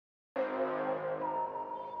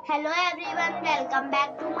Hello everyone, welcome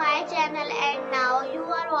back to my channel and now you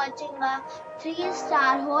are watching a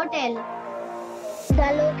 3-star hotel. The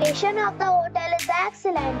location of the hotel is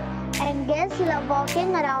excellent and guests love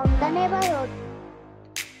walking around the neighborhood.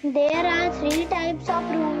 There are 3 types of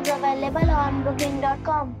rooms available on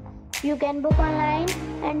booking.com. You can book online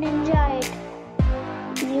and enjoy it.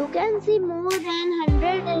 You can see more than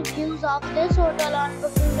 100 reviews of this hotel on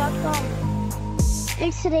booking.com.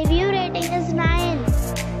 Its review rating is 9,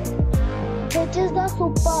 which is the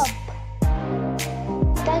superb.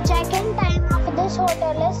 The check-in time of this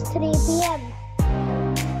hotel is 3 p.m.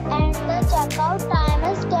 and the checkout time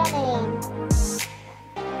is 10 a.m.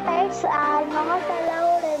 Pets are not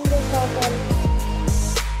allowed in this hotel.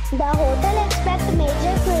 The hotel accepts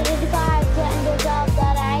major credit cards and reserves the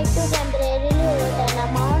right to temporarily hold an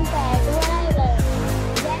amount prior to arrival.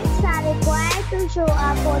 Guests are required to show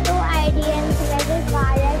a photo ID and credit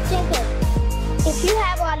card at check-in. If you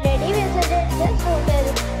have already visited this hotel,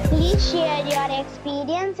 please share your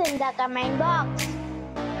experience in the comment box.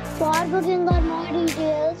 For booking or more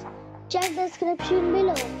details, check description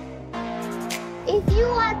below. If you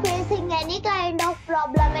are facing any kind of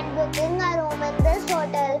problem in booking a room in this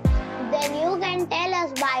hotel, then you can tell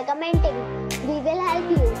us by commenting. We will help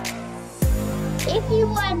you. If you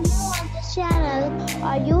are new on this channel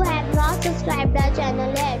or you have not subscribed our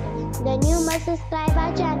channel yet, then you must subscribe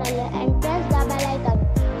our channel and press the bell icon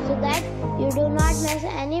so that you do not miss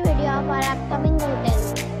any video of our upcoming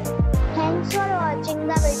hotel. Thanks for watching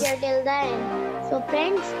the video till the end. So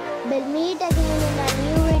friends, we'll meet again in a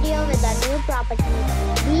new video with a new property.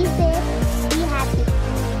 Be safe.